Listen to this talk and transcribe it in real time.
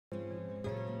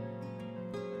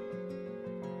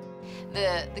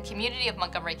The community of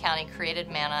Montgomery County created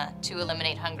Manna to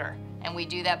eliminate hunger, and we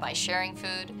do that by sharing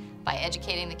food, by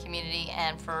educating the community,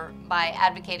 and by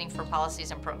advocating for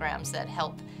policies and programs that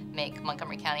help make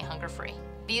Montgomery County hunger-free.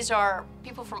 These are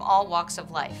people from all walks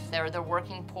of life. They're the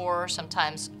working poor,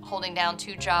 sometimes holding down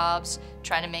 2 jobs,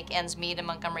 trying to make ends meet in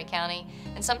Montgomery County,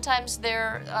 and sometimes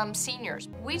they're seniors.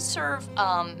 We serve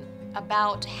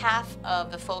about half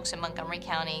of the folks in Montgomery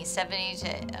County. 70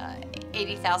 to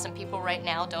 80,000 people right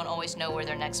now don't always know where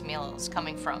their next meal is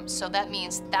coming from. So that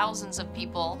means thousands of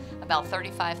people, about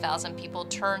 35,000 people,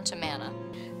 turn to Manna.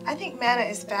 I think Manna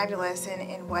is fabulous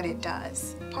in what it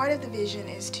does. Part of the vision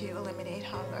is to eliminate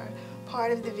hunger.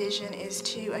 Part of the vision is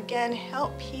to, again,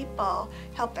 help people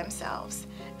help themselves.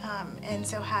 And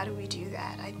so how do we do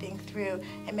that? I think through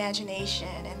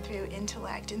imagination and through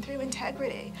intellect and through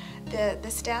integrity. The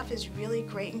staff is really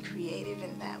great and creative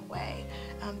in that way,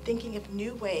 thinking of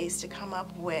new ways to come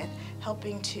up with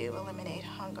helping to eliminate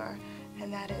hunger,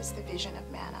 and that is the vision of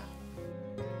Manna.